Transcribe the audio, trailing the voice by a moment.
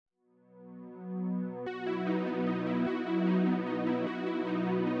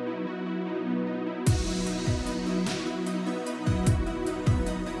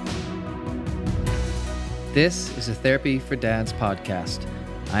This is a Therapy for Dads podcast.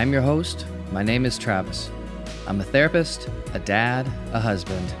 I'm your host. My name is Travis. I'm a therapist, a dad, a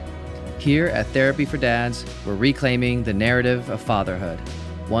husband. Here at Therapy for Dads, we're reclaiming the narrative of fatherhood,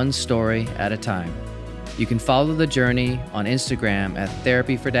 one story at a time. You can follow the journey on Instagram at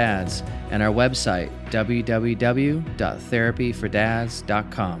Therapy for Dads and our website,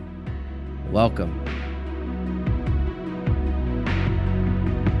 www.therapyfordads.com. Welcome.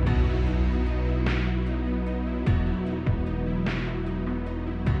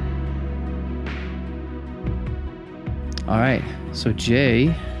 All right, so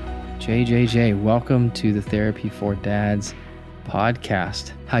Jay, welcome to the Therapy for Dads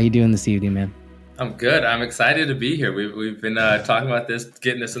podcast. How you doing this evening, man? I'm good. I'm excited to be here. We've been talking about this,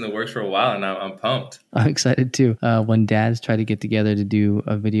 getting this in the works for a while, and I'm pumped. I'm excited too. When dads try to get together to do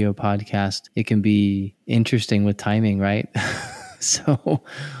a video podcast, it can be interesting with timing, right? So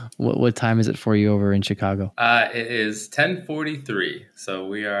what time is it for you over in Chicago? It is 10:43. So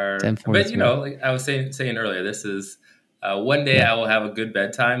we are, 10:43. But like I was saying earlier, this is one day I will have a good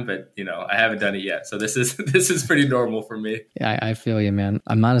bedtime, but I haven't done it yet. So this is pretty normal for me. Yeah, I feel you, man.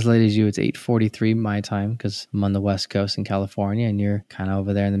 I'm not as late as you. It's 8:43 my time because I'm on the West Coast in California and you're kind of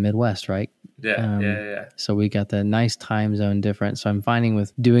over there in the Midwest, right? Yeah. So we got the nice time zone difference. So I'm finding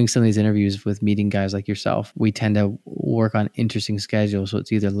with doing some of these interviews with meeting guys like yourself, we tend to work on interesting schedules. So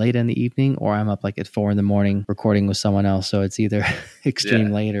it's either late in the evening or I'm up like at 4 a.m. recording with someone else. So it's either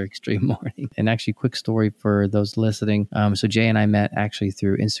extreme late or extreme morning. And actually, quick story for those listening. So Jay and I met actually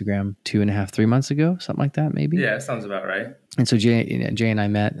through Instagram 2.5-3 months ago, something like that, maybe. Yeah, sounds about right. And so Jay and I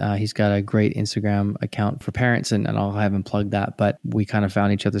met. He's got a great Instagram account for parents, and I'll have him plug that. But we kind of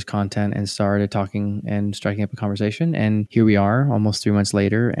found each other's content and started talking and striking up a conversation. And here we are almost 3 months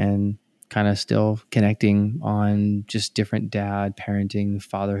later and kind of still connecting on just different dad, parenting,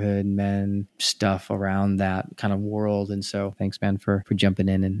 fatherhood, men, stuff around that kind of world. And so thanks, man, for jumping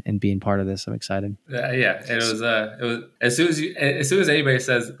in and being part of this. I'm excited. Yeah. It was as soon as anybody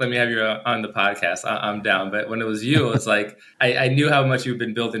says, let me have you on the podcast, I'm down. But when it was you, it was like, I knew how much you've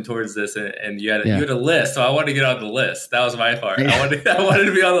been building towards this and you had a list. So I wanted to get on the list. That was my part. I wanted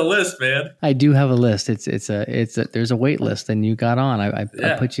to be on the list, man. I do have a list. There's a wait list and you got on. I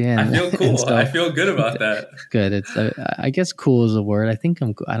put you in. I feel cool. I feel good about that. Good. It's I guess cool is a word. I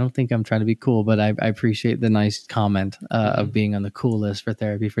don't think I'm trying to be cool, but I appreciate the nice comment of being on the cool list for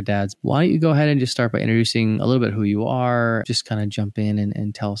Therapy for Dads. Why don't you go ahead and just start by introducing a little bit who you are, just kind of jump in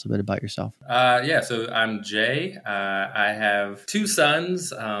and tell us a bit about yourself. So I'm Jay. I have 2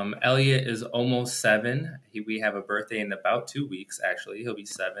 sons. Elliot is almost 7. We have a birthday in about 2 weeks, actually. He'll be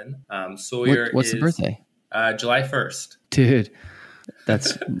 7. Sawyer What's the birthday? July 1st. Dude.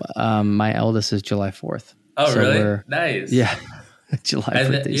 That's my eldest is July 4th. Oh, so really? Nice. Yeah. July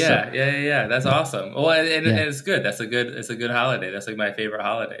birthday. Yeah. That's awesome. Well, and it's good. It's a good holiday. That's like my favorite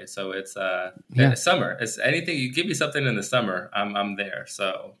holiday. So it's summer. It's anything you give me something in the summer, I'm there.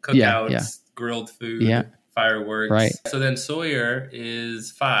 So cookouts, grilled food, fireworks. Right. So then Sawyer is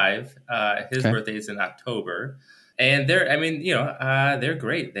 5. His birthday is in October. And they're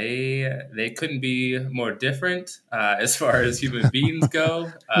great. They couldn't be more different as far as human beings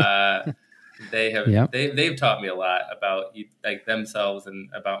go. They've taught me a lot about like themselves and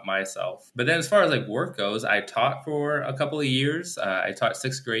about myself. But then as far as like work goes, I taught for a couple of years. I taught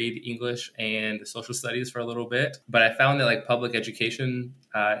 6th grade English and social studies for a little bit. But I found that like public education,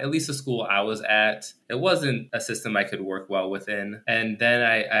 at least the school I was at, it wasn't a system I could work well within. And then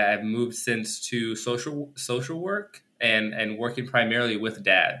I've moved since to social work and working primarily with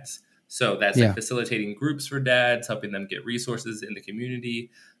dads. So that's like facilitating groups for dads, helping them get resources in the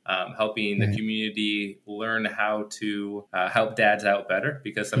community, helping the community learn how to help dads out better,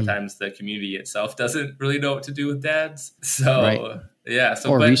 because sometimes the community itself doesn't really know what to do with dads. So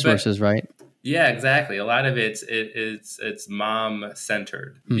resources, right? Yeah, exactly. A lot of it's mom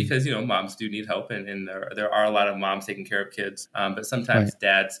centered because moms do need help and there are a lot of moms taking care of kids, but sometimes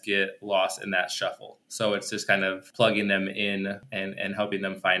dads get lost in that shuffle. So it's just kind of plugging them in and helping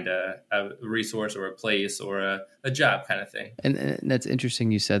them find a resource or a place or a job kind of thing. And that's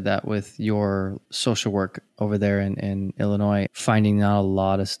interesting. You said that with your social work over there in Illinois, finding not a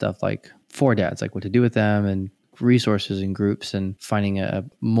lot of stuff like for dads, like what to do with them and resources and groups, and finding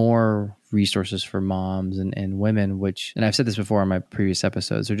more resources for moms and women, and I've said this before on my previous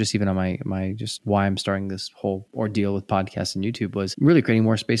episodes, or just even on my just why I'm starting this whole ordeal with podcasts and YouTube, was really creating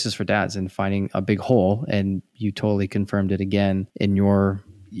more spaces for dads and finding a big hole. And you totally confirmed it again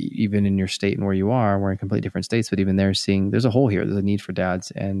even in your state and where you are. We're in completely different states, but even they're seeing there's a hole here. There's a need for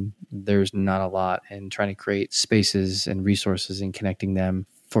dads and there's not a lot, and trying to create spaces and resources and connecting them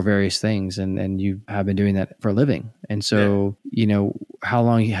for various things, and you have been doing that for a living. And so, how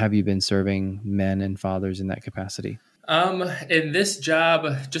long have you been serving men and fathers in that capacity? In this job,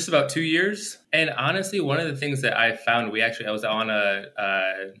 just about 2 years. And honestly, one of the things that I found, I was on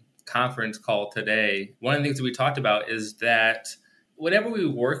a conference call today. One of the things that we talked about is that whenever we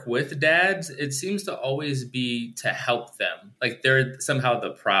work with dads, it seems to always be to help them. Like they're somehow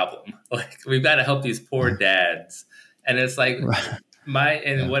the problem. Like we've got to help these poor dads. And it's like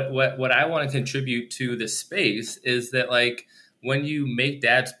what I want to contribute to the space is that like when you make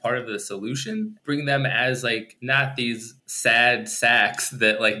dads part of the solution, bring them as like not these sad sacks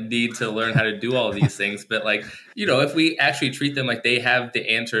that like need to learn how to do all these things, but like, if we actually treat them like they have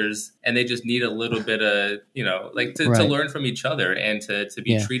the answers and they just need a little bit of, like to learn from each other and to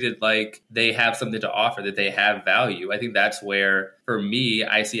be treated like they have something to offer, that they have value. I think that's where, for me,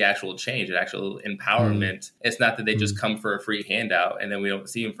 I see actual change and actual empowerment. It's not that they just come for a free handout and then we don't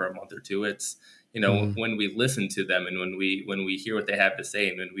see them for a month or two. It's, when we listen to them and when we hear what they have to say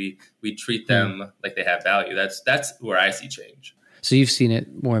and when we treat them like they have value, that's where I see change. So you've seen it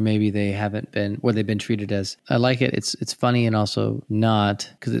where maybe they haven't been, where they've been treated as, I like it. It's funny and also not,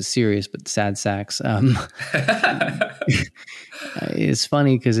 because it's serious, but sad sacks. It's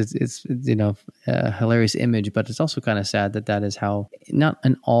funny because it's a hilarious image, but it's also kind of sad that is how, not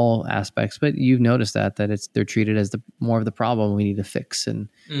in all aspects, but you've noticed that they're treated as the more of the problem we need to fix, and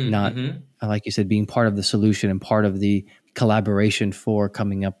not, like you said, being part of the solution and part of the collaboration for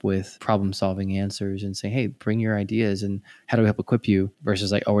coming up with problem solving answers and saying, hey, bring your ideas and how do we help equip you,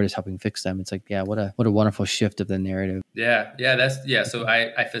 versus like, oh, we're just helping fix them. It's like, yeah, what a wonderful shift of the narrative. So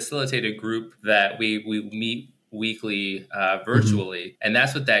I facilitate a group that we meet weekly virtually, and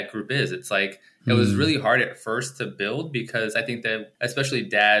that's what that group is. It's like it was really hard at first to build, because I think that especially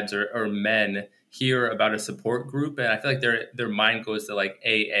dads or men hear about a support group and I feel like their mind goes to like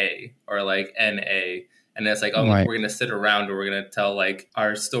AA or like NA. And it's like, we're going to sit around or we're going to tell like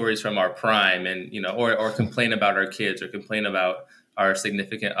our stories from our prime and, or complain about our kids or complain about our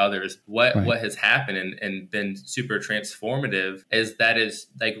significant others. What has happened and been super transformative is that is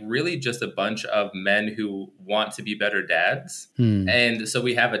like really just a bunch of men who want to be better dads. And so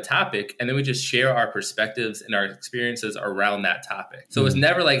we have a topic and then we just share our perspectives and our experiences around that topic. So it's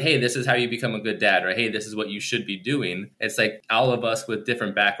never like, hey, this is how you become a good dad, or hey, this is what you should be doing. It's like all of us with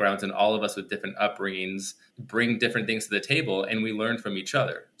different backgrounds and all of us with different upbringings bring different things to the table and we learn from each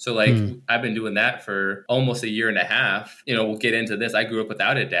other. So like I've been doing that for almost a year and a half. We'll get into this. I grew up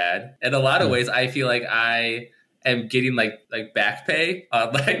without a dad. In a lot of ways, I feel like I am getting like back pay.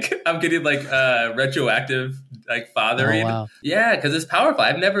 Like I'm getting like retroactive like fathering. Oh, wow. Yeah, because it's powerful.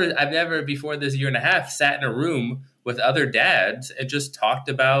 I've never before this year and a half sat in a room with other dads and just talked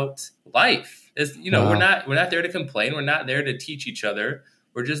about life. It's, we're not there to complain. We're not there to teach each other.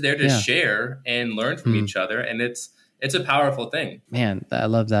 We're just there to share and learn from each other. And it's a powerful thing. Man, I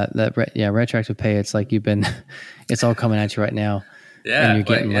love that. Retroactive pay. It's like it's all coming at you right now. Yeah. And you're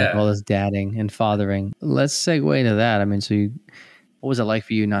getting like all this dadding and fathering. Let's segue into that. I mean, what was it like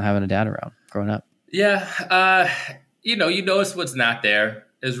for you not having a dad around growing up? Yeah. You notice what's not there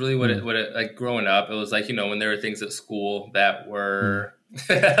is really what it like growing up. It was like, when there were things at school that were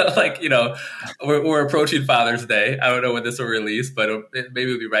like, we're approaching Father's Day. I don't know when this will release, but maybe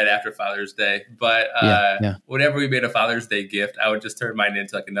it'll be right after Father's Day. But whenever we made a Father's Day gift, I would just turn mine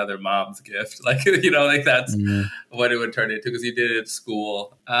into like another mom's gift. Like, like that's what it would turn into, because you did it at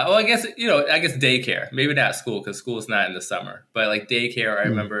school. I guess daycare, maybe not school, because school's not in the summer, but like daycare. I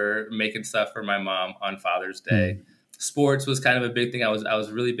remember making stuff for my mom on Father's Day. Sports was kind of a big thing. I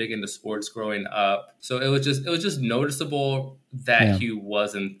was really big into sports growing up. So it was just noticeable that he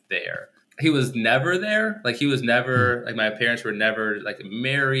wasn't there. He was never there. Like he was never like, my parents were never like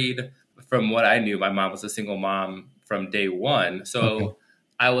married. From what I knew, my mom was a single mom from day one. So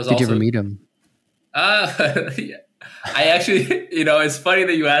I was Did you ever meet him? I actually, it's funny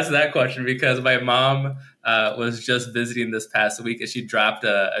that you asked that question, because my mom was just visiting this past week and she dropped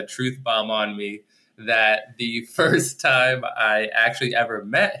a truth bomb on me. That the first time I actually ever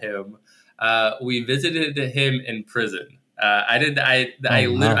met him, we visited him in prison.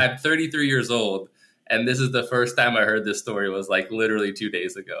 I'm 33 years old, and this is the first time I heard this story. Was like literally 2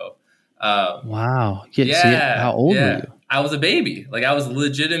 days ago. Wow. How old were you? I was a baby. Like I was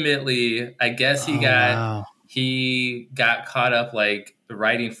legitimately. I guess he got caught up like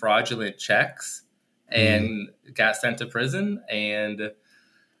writing fraudulent checks and got sent to prison. And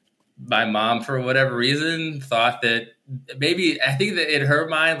my mom, for whatever reason, thought that I think that in her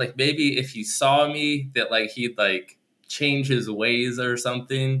mind, like maybe if he saw me, that like he'd like change his ways or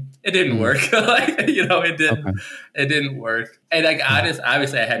something. It didn't Mm. work. Like, you know, Okay. it didn't work. And like, Yeah.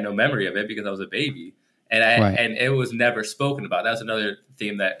 obviously I had no memory of it because I was a baby, and Right. and it was never spoken about. That's another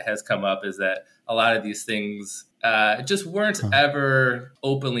theme that has come up, is that a lot of these things just weren't ever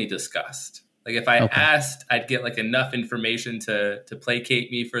openly discussed. Like if I asked, I'd get like enough information to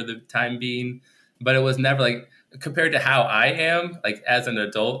placate me for the time being, but it was never like, compared to how I am, like as an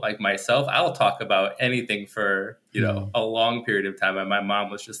adult, like myself, I'll talk about anything for, you know, a long period of time. And my mom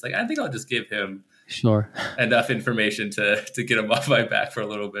was just like, I think I'll just give him Sure. enough information to get him off my back for a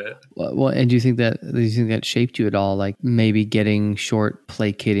little bit. Well, and do you think that shaped you at all? Like maybe getting short,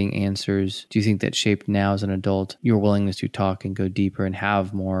 placating answers. Do you think that shaped now as an adult your willingness to talk and go deeper and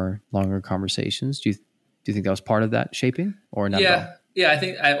have more longer conversations? Do you think that was part of that shaping, or not at all? Yeah,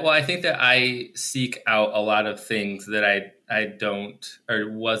 I think that I seek out a lot of things that I don't, or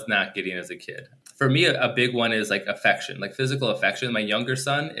was not getting as a kid. For me, a big one is like affection, like physical affection. My younger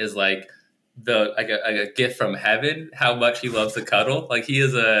son is like a gift from heaven, how much he loves to cuddle. Like he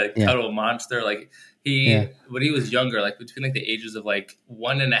is a cuddle monster. Like when he was younger, like between like the ages of like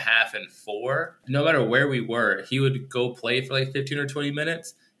 1.5 and 4, no matter where we were, he would go play for like 15 or 20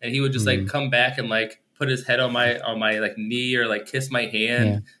 minutes, and he would just like come back and like put his head on my like knee, or like kiss my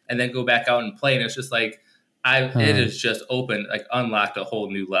hand, and then go back out and play. And it's just like it has just opened, like unlocked a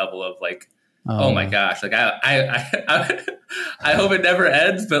whole new level of like, oh my gosh, like I hope it never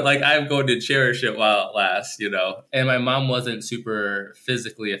ends, but like I'm going to cherish it while it lasts, you know. And my mom wasn't super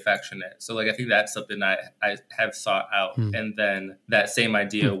physically affectionate, so like I think that's something I have sought out. And then that same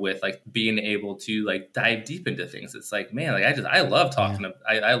idea with like being able to like dive deep into things. It's like, man, like I love talking.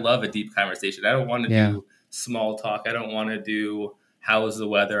 I love a deep conversation. I don't want to do small talk. I don't want to do how's the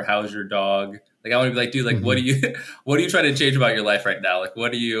weather, how's your dog. Like I want to be like, dude, like what are you trying to change about your life right now? Like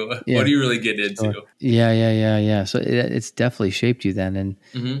what are you really getting into? Sure. Yeah. So it's definitely shaped you then,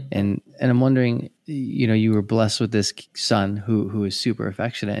 and I'm wondering, you know, you were blessed with this son who is super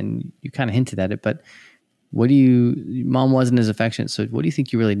affectionate, and you kind of hinted at it, but mom wasn't as affectionate. So what do you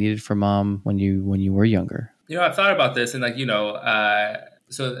think you really needed from mom when you were younger? You know, I've thought about this, and like, you know,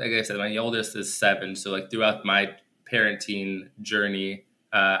 so like I said, my oldest is 7. So like throughout my parenting journey,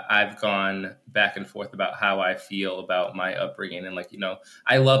 I've gone back and forth about how I feel about my upbringing. And like, you know,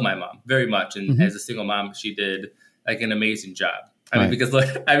 I love my mom very much. And as a single mom, she did like an amazing job. I mean, because look,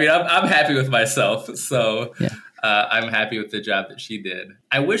 I mean, I'm happy with myself. So I'm happy with the job that she did.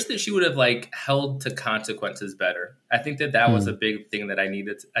 I wish that she would have like held to consequences better. I think that was a big thing that I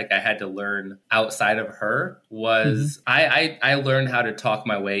needed. Like I had to learn outside of her was I learned how to talk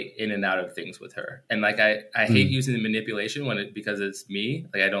my way in and out of things with her. And like, I hate using the manipulation because it's me.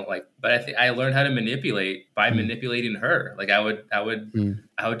 Like I don't like, but I think I learned how to manipulate by manipulating her. Like I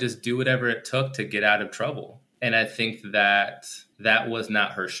would just do whatever it took to get out of trouble. And I think that was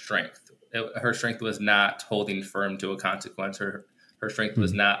not her strength. Her strength was not holding firm to a consequence. Her strength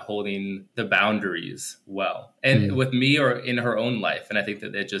was not holding the boundaries well. And with me or in her own life. And I think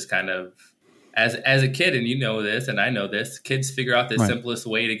that it just kind of, as a kid, and you know this, and I know this, kids figure out the simplest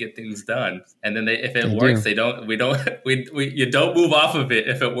way to get things done. And then if it works, you don't move off of it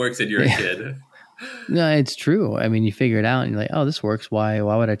if it works and you're a kid. No, it's true. I mean, you figure it out and you're like, oh, this works. Why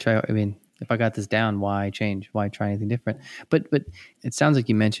would I try? I mean, if I got this down, why change? Why try anything different? But it sounds like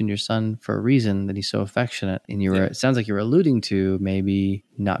you mentioned your son for a reason, that he's so affectionate, and it sounds like you were alluding to maybe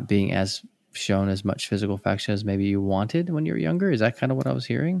not being as shown as much physical affection as maybe you wanted when you were younger. Is that kind of what I was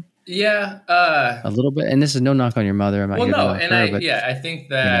hearing? Yeah, a little bit. And this is no knock on your mother. I'm not here to knock her, but I think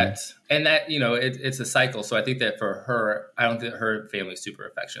that, and that, you know, it's a cycle. So I think that for her, I don't think her family's super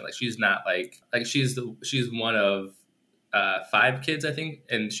affectionate. Like she's not like she's one of 5 kids, I think,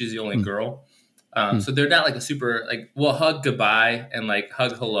 and she's the only girl. So they're not like a super, like, we'll hug goodbye and like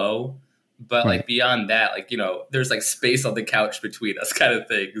hug hello. But like beyond that, like, you know, there's like space on the couch between us kind of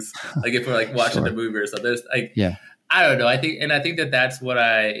things. Like if we're like watching the movie or something, there's like, I don't know. I think that that's what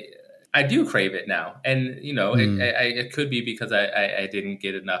I do crave it now. And, you know, it could be because I didn't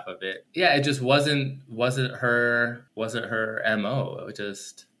get enough of it. Yeah. It just wasn't her MO. It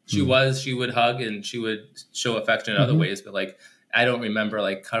just, she would hug and she would show affection in other ways, but like, I don't remember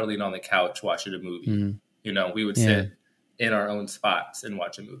like cuddling on the couch watching a movie. You know, we would sit in our own spots and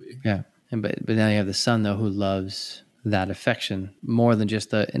watch a movie. Yeah. But now you have the son though, who loves that affection more than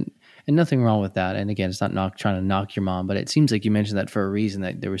just and nothing wrong with that. And again, it's not trying to knock your mom, but it seems like you mentioned that for a reason,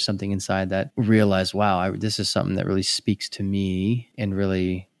 that there was something inside that realized, wow, this is something that really speaks to me and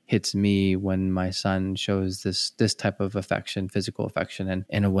really hits me when my son shows this type of affection, physical affection, and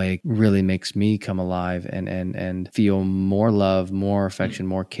in a way really makes me come alive and feel more love, more affection,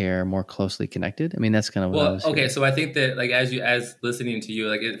 more care, more closely connected. I mean, that's kind of what I was okay. hearing. So I think that like as listening to you,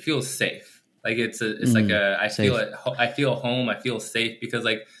 like it feels safe. Like it's like I Safe. I feel home. I feel safe because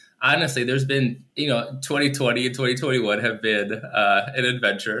like honestly, there's been 2020 and 2021 have been an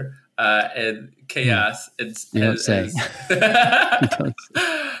adventure and chaos. You don't say. You don't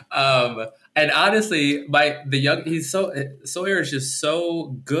say. And honestly, Sawyer is just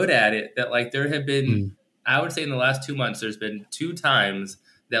so good at it that like there have been, I would say in the last 2 months, there's been 2 times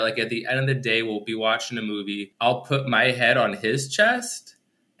that like at the end of the day, we'll be watching a movie. I'll put my head on his chest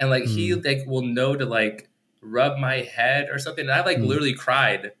and like he like will know to like rub my head or something. And I like literally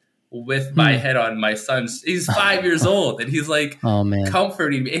cried with my head on my son's. He's 5 years old and he's like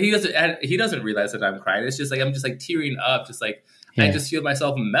comforting me. And he doesn't realize that I'm crying. It's just like I'm just like tearing up, just like I just feel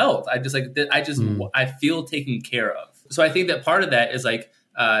myself melt. I just like I feel taken care of. So I think that part of that is like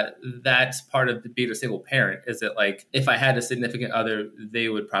that's part of being a single parent is that like if I had a significant other, they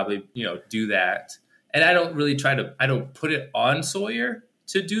would probably do that. And I don't really I don't put it on Sawyer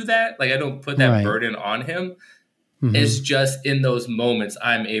to do that. Like I don't put that burden on him. It's just in those moments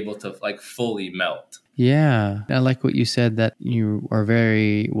I'm able to like fully melt. Yeah. I like what you said, that you are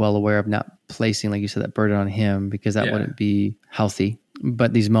very well aware of not placing, like you said, that burden on him, because that wouldn't be healthy.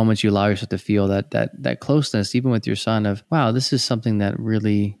 But these moments you allow yourself to feel that closeness, even with your son, of, wow, this is something that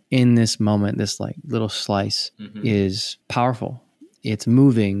really in this moment, this like little slice is powerful. It's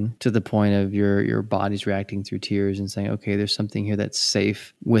moving to the point of your body's reacting through tears and saying, okay, there's something here that's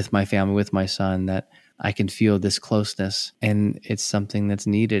safe with my family, with my son, that I can feel this closeness, and it's something that's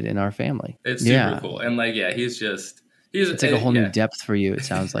needed in our family. It's super cool. And like, it's like a whole new depth for you. It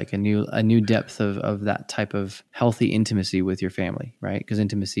sounds like a new depth of that type of healthy intimacy with your family, right? Because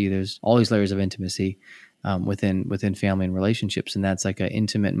intimacy, there's all these layers of intimacy within family and relationships. And that's like an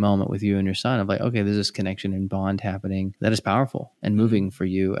intimate moment with you and your son of like, okay, there's this connection and bond happening that is powerful and moving for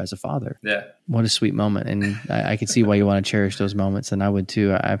you as a father. Yeah. What a sweet moment. And I can see why you want to cherish those moments. And I would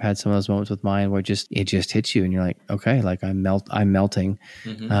too. I've had some of those moments with mine where it just hits you and you're like, okay, like I'm melting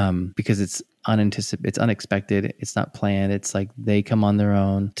because it's unexpected. It's not planned. It's like they come on their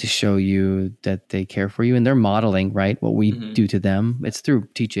own to show you that they care for you, and they're modeling, right, what we do to them. It's through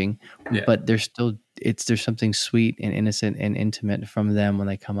teaching, but there's something sweet and innocent and intimate from them when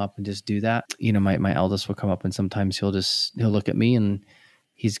they come up and just do that. My eldest will come up and sometimes he'll look at me and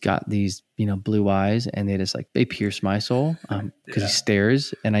he's got these, blue eyes, and they pierce my soul because he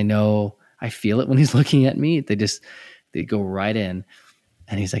stares, and I feel it when he's looking at me. They go right in,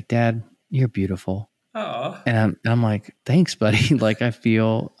 and he's like, "Dad, you're beautiful." Oh. And I'm like, "Thanks, buddy." Like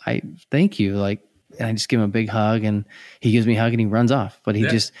thank you. Like, and I just give him a big hug, and he gives me a hug and he runs off. But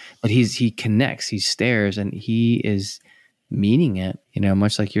he connects, he stares, and he is meaning it,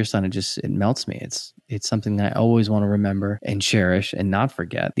 much like your son. It melts me. It's something that I always want to remember and cherish and not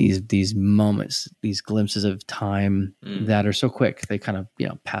forget. These moments, these glimpses of time that are so quick, they kind of,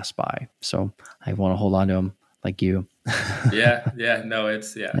 pass by. So I want to hold on to them like you. No,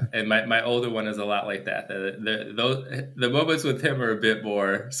 it's and my older one is a lot like that. The moments with him are a bit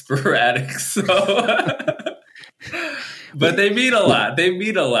more sporadic, so but they mean a lot.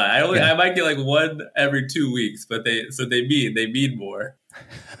 I might get like one every 2 weeks, but they mean more.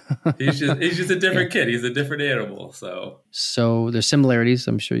 He's just a different kid. He's a different animal. So there's similarities,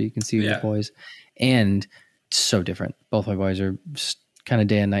 I'm sure you can see with your boys, and so different. Both my boys are kind of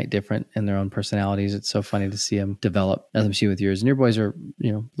day and night different in their own personalities. It's so funny to see them develop as I'm seeing with yours. And your boys are,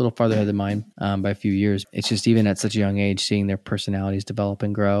 a little farther ahead than mine by a few years. It's just even at such a young age, seeing their personalities develop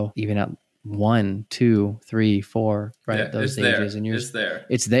and grow, even at 1, 2, 3, 4, right? Those ages. And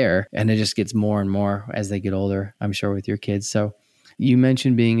it's there. And it just gets more and more as they get older, I'm sure, with your kids. So you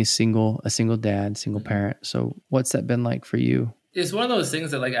mentioned being a single dad, single parent. So what's that been like for you? It's one of those things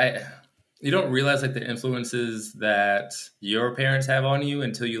that like you don't realize like the influences that your parents have on you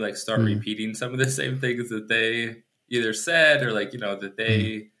until you like start repeating some of the same things that they either said or like, that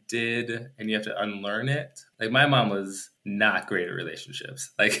they did, and you have to unlearn it. Like my mom was not great at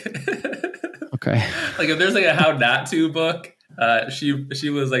relationships. Like, okay. Like if there's like a how not to book, she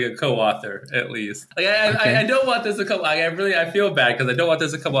was like a co-author at least. Like I don't want this to come. Like I feel bad because I don't want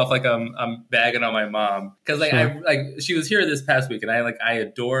this to come off like I'm bagging on my mom, because like she was here this past week and I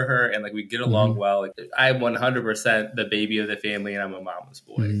adore her and like we get along well. Like I'm 100% the baby of the family and I'm a mama's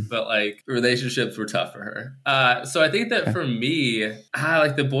boy, but like relationships were tough for her. So I think that for me,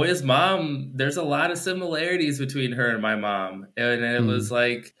 like the boy's mom, there's a lot of similarities between her and my mom, and it was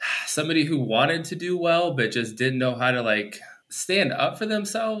like somebody who wanted to do well but just didn't know how to like stand up for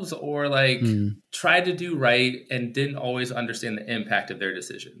themselves or like tried to do right and didn't always understand the impact of their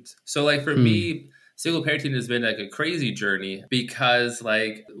decisions. So like for me, single parenting has been like a crazy journey because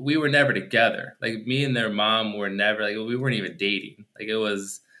like we were never together. Like me and their mom were never like, we weren't even dating. Like it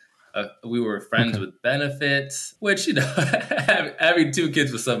was, we were friends with benefits, which, you know, having 2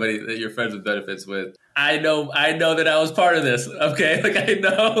 kids with somebody that you're friends with benefits with, I know that I was part of this. Okay. Like I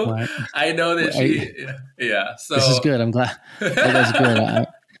know that yeah. So this is good. I'm glad. That's good.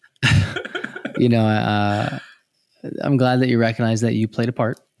 You know, I'm glad that you recognize that you played a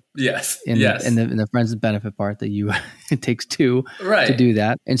part. Yes. In the friends with benefit part that you, it takes 2 to do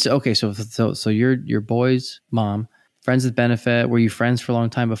that. And so, okay. So your boy's mom, friends with benefit. Were you friends for a long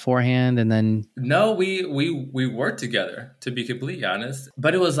time beforehand? And then no, we worked together, to be completely honest.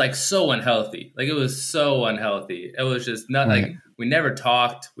 But it was like so unhealthy. Like it was so unhealthy. It was just not like we never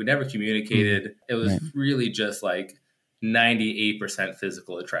talked, we never communicated. It was really just like 98%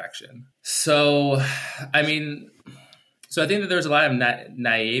 physical attraction. So, I mean, so I think that there's a lot of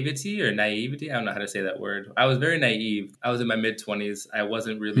naivety. I don't know how to say that word. I was very naive. I was in my mid-20s. I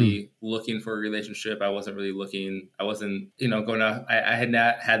wasn't really looking for a relationship. I wasn't, you know, going out. I had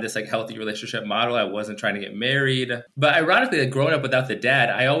not had this like healthy relationship model. I wasn't trying to get married. But ironically, like growing up without the dad,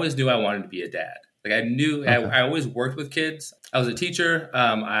 I always knew I wanted to be a dad. Like I knew I always worked with kids. I was a teacher.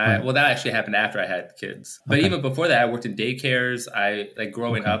 Well, that actually happened after I had kids. But even before that, I worked in daycares.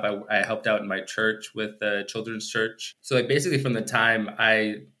 Growing up, I helped out in my church with the children's church. So like basically from the time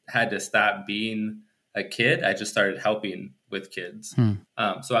I had to stop being a kid, I just started helping with kids.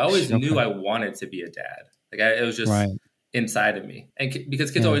 So I always knew I wanted to be a dad. Like it was just inside of me. And because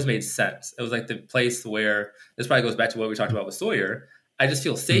kids always made sense. It was like the place where, this probably goes back to what we talked about with Sawyer. I just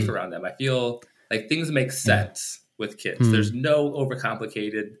feel safe around them. I feel like things make sense with kids. There's no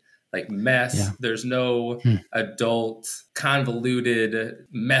overcomplicated like mess. There's no adult convoluted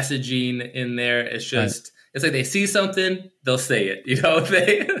messaging in there. It's just, it's like they see something, they'll say it, you know,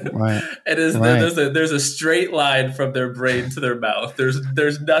 there's a straight line from their brain to their mouth.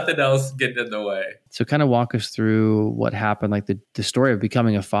 There's nothing else getting in the way. So kind of walk us through what happened, like the story of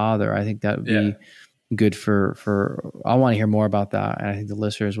becoming a father. I think that would be good for I want to hear more about that, and I think the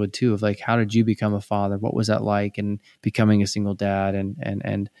listeners would too, of like, how did you become a father? What was that like, and becoming a single dad,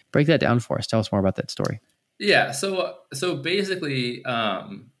 and break that down for us. Tell us more about that story. So basically,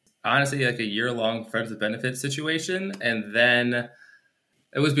 honestly, like a year-long friends with benefits situation, and then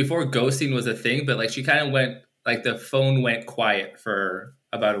it was before ghosting was a thing, but like she kind of went, like the phone went quiet for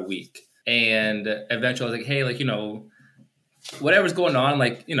about a week, and eventually I was like, hey, like, you know, whatever's going on,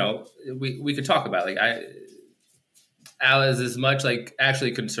 like, you know, we could talk about it. Like I was as much like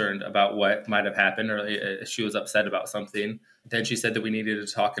actually concerned about what might have happened, or she was upset about something. Then she said that we needed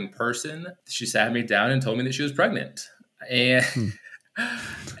to talk in person. She sat me down and told me that she was pregnant. And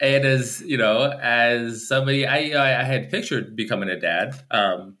and as you know, as somebody I had pictured becoming a dad,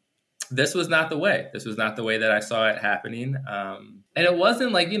 this was not the way. This was not the way that I saw it happening. And it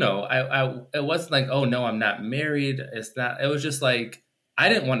wasn't like, you know, it wasn't like, oh no, I'm not married. It's not. It was just like, I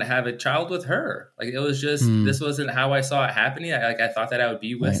didn't want to have a child with her. Like it was just, this wasn't how I saw it happening. I thought that I would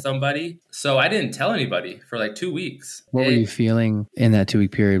be with somebody. So I didn't tell anybody for like 2 weeks. What were you feeling in that 2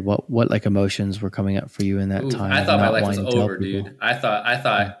 week period? What like emotions were coming up for you in that time? I thought my life was over, dude. I thought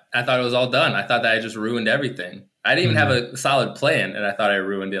it was all done. I thought that I just ruined everything. I didn't even have a solid plan, and I thought I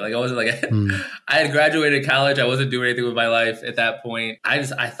ruined it. Like I wasn't like I had graduated college. I wasn't doing anything with my life at that point. I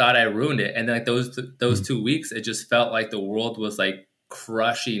thought I ruined it. And then like those 2 weeks, it just felt like the world was like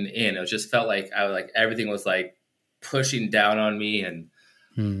crushing in. It just felt like everything was like pushing down on me, and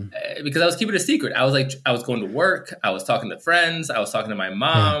because I was keeping it a secret. I was going to work. I was talking to friends. I was talking to my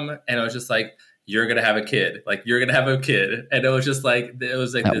mom, and I was just like, you're going to have a kid. Like, you're going to have a kid. And it was just like,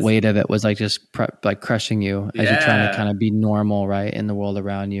 that this weight of it was like just like crushing you as you're trying to kind of be normal, right, in the world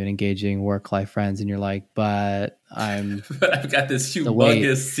around you and engaging work, life, friends. And you're like, but I've got this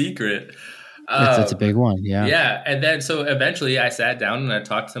humongous secret. That's a big one. Yeah. Yeah. And then, so eventually I sat down and I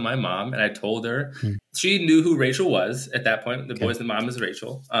talked to my mom, and I told her, she knew who Rachel was at that point. The boy's mom is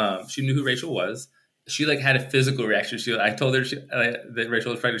Rachel. She knew who Rachel was. She like had a physical reaction. I told her that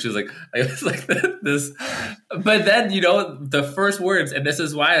Rachel was pregnant. She was like, it was like this. But then, you know, the first words, and this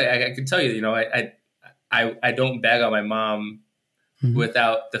is why I can tell you, you know, I don't bag on my mom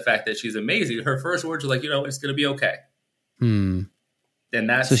without the fact that she's amazing. Her first words were like, you know, it's going to be okay. And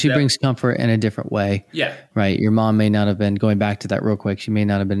so she brings comfort in a different way. Yeah. Right. Your mom may not have been, going back to that real quick, she may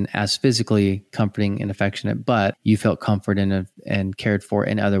not have been as physically comforting and affectionate, but you felt comfort and cared for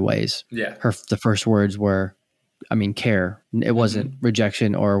in other ways. Yeah. The first words were, care. It wasn't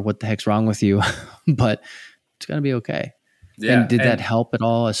rejection or what the heck's wrong with you, but it's going to be okay. And Yeah. did that And help at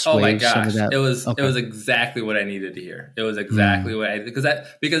all oh my assuage some of gosh, that? it Okay. was exactly what I needed to hear. It was exactly Mm, what I because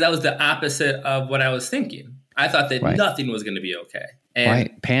that was the opposite of what I was thinking. I thought that right. nothing was going to be okay. And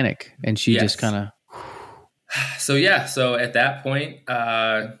Right. Panic. And she just yes. kind of, So yeah, so at that point,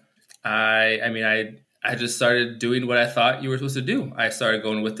 I mean, I just started doing what I thought you were supposed to do. I started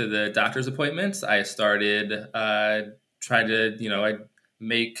going with the doctor's appointments. I started trying to, I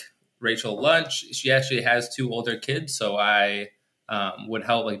make Rachel lunch. She actually has two older kids, so I would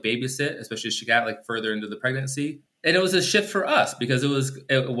help like babysit, especially as she got like further into the pregnancy. And it was a shift for us because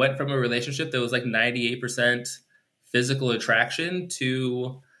it went from a relationship that was like 98% physical attraction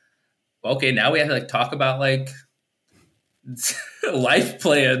to okay, now we have to like talk about like life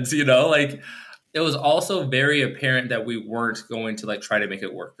plans, like it was also very apparent that we weren't going to like try to make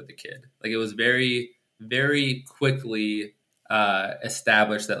it work for the kid. Like it was very, very quickly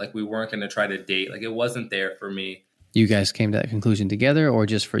established that like we weren't going to try to date. Like it wasn't there for me. you guys came to that conclusion together, or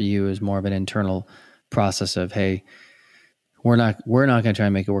just for you is more of an internal process of, hey, we're not going to try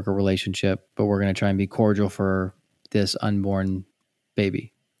and make it work a relationship, but we're going to try and be cordial for this unborn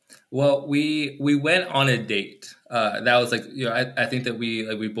baby. Well, we went on a date. That was like I think that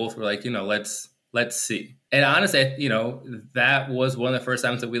we both were like let's see. And honestly, that was one of the first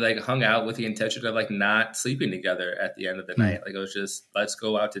times that we like hung out with the intention of like not sleeping together at the end of the Hmm. night. Like it was just let's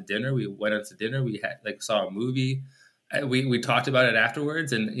go out to dinner. We went out to dinner. We had like saw a movie. We talked about it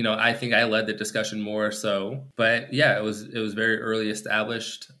afterwards, and I think I led the discussion more so. But yeah, it was very early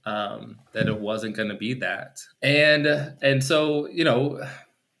established that it wasn't going to be that, and so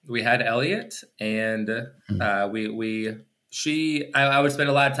we had Elliot, and I would spend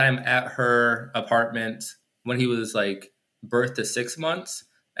a lot of time at her apartment when he was like birth to 6 months,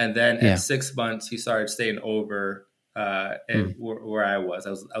 and then Yeah. at 6 months he started staying over where I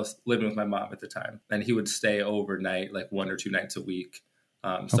was living with my mom at the time, and he would stay overnight like 1 or 2 nights a week,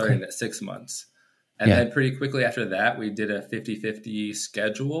 starting Okay. at 6 months. And Yeah. then pretty quickly after that, we did a 50-50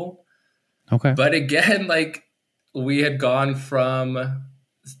 schedule. Okay. But again, like we had gone from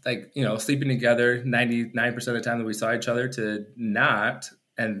like, sleeping together 99% of the time that we saw each other to not.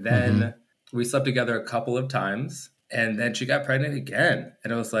 And then we slept together a couple of times, and then she got pregnant again.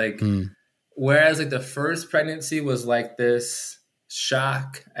 And it was like, whereas like the first pregnancy was like this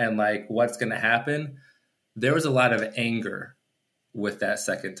shock and like what's going to happen, there was a lot of anger with that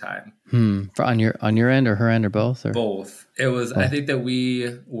second time. For on your end or her end or both? Or? Both. It was. I Both. think that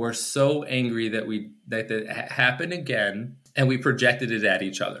we were so angry that that happened again, and we projected it at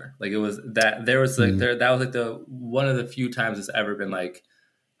each other. Like it was that there was like that was like the one of the few times it's ever been like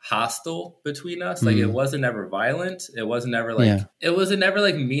hostile between us. Like it wasn't ever violent. It wasn't ever like it wasn't ever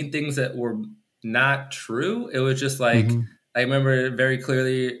like mean things that were not true. It was just like I remember very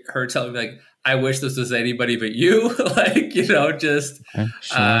clearly her telling me like, I wish this was anybody but you. Like, just, Okay,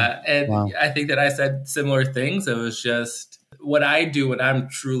 sure. and Wow. I think that I said similar things. It was just what I do when I'm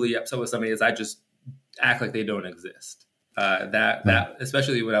truly upset with somebody is I just act like they don't exist. That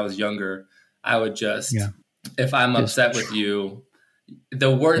especially when I was younger, I would just, if I'm upset with you,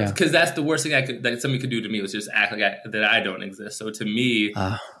 the worst, because that's the worst thing that somebody could do to me was just act like that I don't exist. So to me,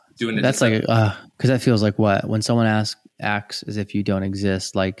 doing it, that's like, because that feels like what? When someone acts as if you don't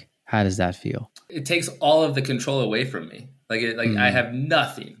exist, like, how does that feel? It takes all of the control away from me. Like I have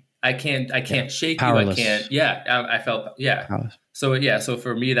nothing. I can't shake Powerless. you. I can't. Yeah. I felt, yeah. Powerless. So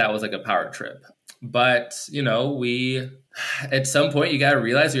for me, that was like a power trip. But, we, at some point you got to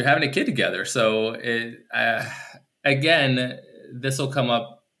realize you're having a kid together. So again, this will come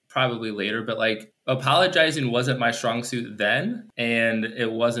up probably later, but like apologizing wasn't my strong suit then, and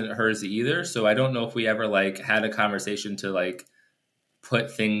it wasn't hers either. So I don't know if we ever like had a conversation to like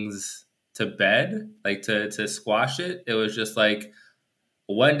put things to bed, like to squash it. It was just like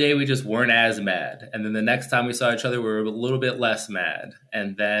one day we just weren't as mad, and then the next time we saw each other we were a little bit less mad,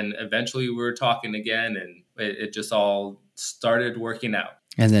 and then eventually we were talking again, and it just all started working out.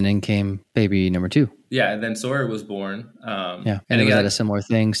 And then in came baby number 2. Yeah, and then Sawyer was born. And it was at a similar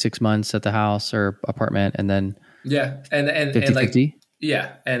thing, 6 months at the house or apartment, and then and 50-50? Like,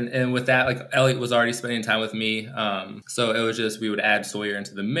 yeah, and with that, like Elliot was already spending time with me, so it was just we would add Sawyer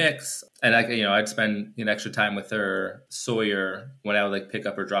into the mix, and I'd spend extra time with her Sawyer when I would like pick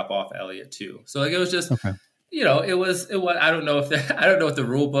up or drop off Elliot too. So like it was just it was I don't know if I don't know what the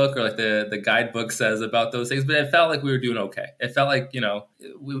rule book or like the guidebook says about those things, but it felt like we were doing okay. It felt like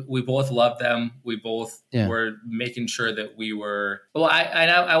we both loved them. We both were making sure that we were. Well,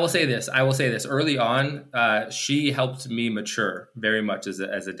 I will say this. Early on, she helped me mature very much as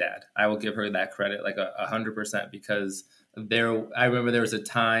a dad. I will give her that credit, like 100%, because I remember there was a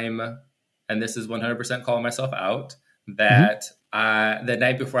time, and this is 100% calling myself out, that the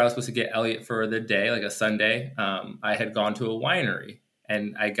night before I was supposed to get Elliot for the day, like a Sunday, I had gone to a winery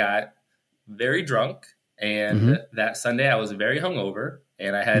and I got very drunk. And that Sunday I was very hungover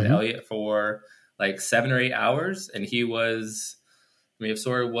and I had Elliot for like 7 or 8 hours. And he was, I mean, if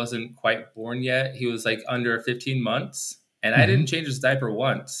Sawyer wasn't quite born yet, he was like under 15 months and I didn't change his diaper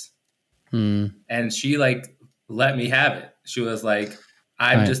once. And she like let me have it. She was like,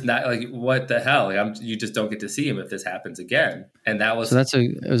 I'm just not like, what the hell? Like, you just don't get to see him if this happens again. And that was, so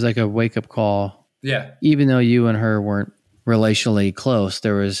it was like a wake up call. Yeah. Even though you and her weren't relationally close,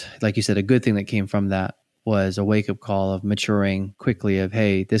 there was, like you said, a good thing that came from that was a wake up call of maturing quickly of,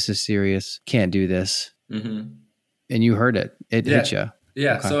 hey, this is serious. Can't do this. And you heard it. It hit you.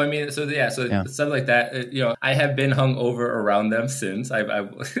 Yeah. Okay. So, I mean, stuff like that, I have been hung over around them since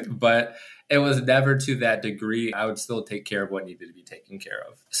but it was never to that degree. I would still take care of what needed to be taken care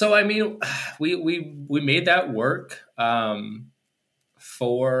of. So, I mean, we made that work,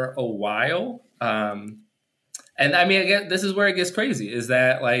 for a while. And I mean, again, this is where it gets crazy is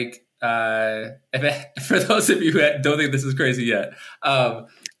that like, for those of you who don't think this is crazy yet.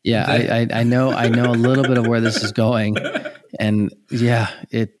 I know a little bit of where this is going. And yeah,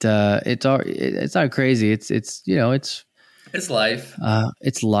 it's not crazy. It's life.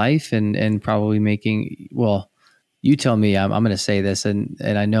 It's life and probably making, well, you tell me, I'm going to say this and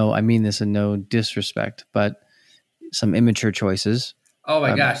I know, I mean this in no disrespect, but some immature choices. Oh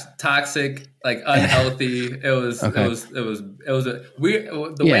my gosh. Toxic, like unhealthy. It was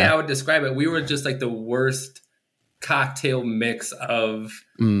way I would describe it. We were just like the worst cocktail mix of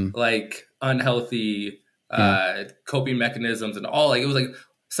like unhealthy, coping mechanisms and all. Like it was like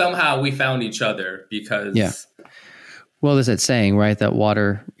somehow we found each other because well, there's that saying, right, that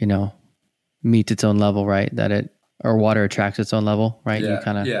water meets its own level, right, or water attracts its own level, right? You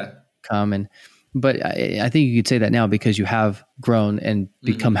kind of come but I think you could say that now because you have grown and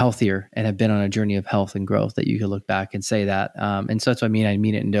become healthier and have been on a journey of health and growth that you could look back and say that. And so that's what I mean. I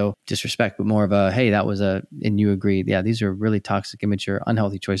mean it in no disrespect, but more of a, hey, that was and you agreed. Yeah, these are really toxic, immature,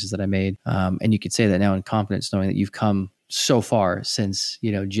 unhealthy choices that I made. And you could say that now in confidence, knowing that you've come so far since,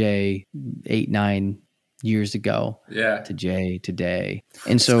 Jay 8-9 years ago to Jay today.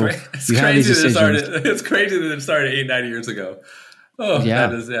 And so it's crazy that it started 8-9 years ago. Oh, yeah.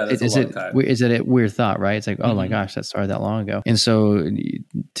 That's a long time. Is it a weird thought, right? It's like, oh my gosh, that started that long ago. And so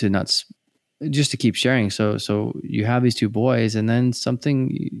just to keep sharing. So you have these two boys and then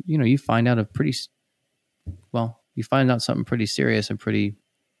something, you find out something pretty serious and pretty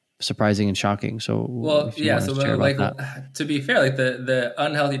surprising and shocking. So, to be fair, like the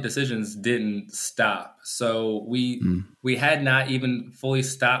unhealthy decisions didn't stop. So we had not even fully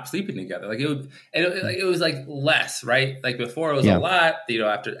stopped sleeping together. Like it was like less, right? Like before it was a lot,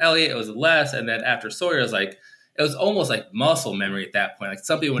 after Elliot, it was less. And then after Sawyer, it was almost like muscle memory at that point. Like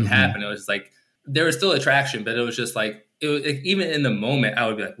something would happen. It was like, there was still attraction, but it was just like, it was like, even in the moment, I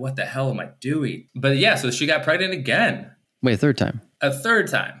would be like, what the hell am I doing? But so she got pregnant again. Wait, a third time? A third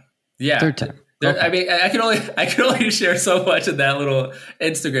time. Yeah. Third time. Okay. I mean, I can only share so much of that little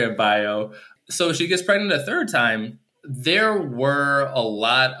Instagram bio. So she gets pregnant a third time. There were a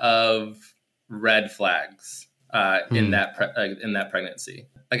lot of red flags in that pregnancy.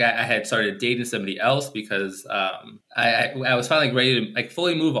 Like I had started dating somebody else because I was finally ready to like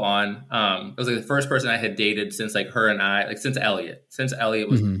fully move on. It was like the first person I had dated since like her and I, like since Elliot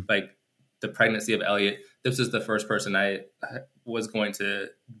was like the pregnancy of Elliot. This was the first person I was going to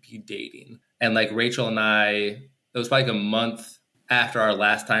be dating. And like Rachel and I, it was probably like a month after our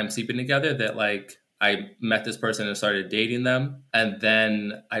last time sleeping together that like I met this person and started dating them. And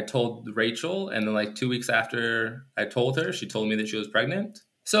then I told Rachel, and then like 2 weeks after I told her, she told me that she was pregnant.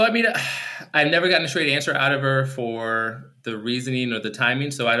 So, I mean, I've never gotten a straight answer out of her for the reasoning or the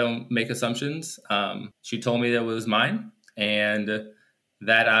timing, so I don't make assumptions. She told me that it was mine, and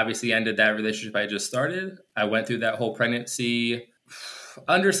that obviously ended that relationship I just started. I went through that whole pregnancy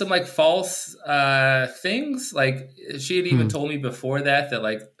under some like false things. Like she had even told me before that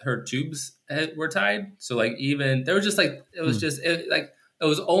like her tubes were tied. So like even there was just like, it was just it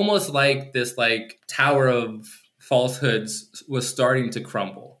was almost like this like tower of falsehoods was starting to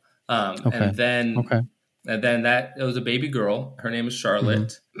crumble. And then that it was a baby girl. Her name is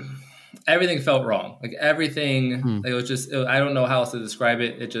Charlotte. Everything felt wrong. Like everything, like it was just, I don't know how else to describe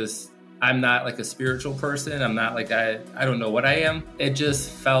it. It just, I'm not like a spiritual person. I'm not like, I don't know what I am. It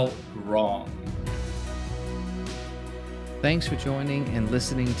just felt wrong. Thanks for joining and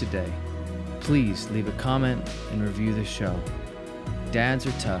listening today. Please leave a comment and review the show. Dads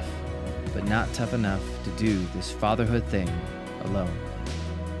are tough, but not tough enough to do this fatherhood thing alone.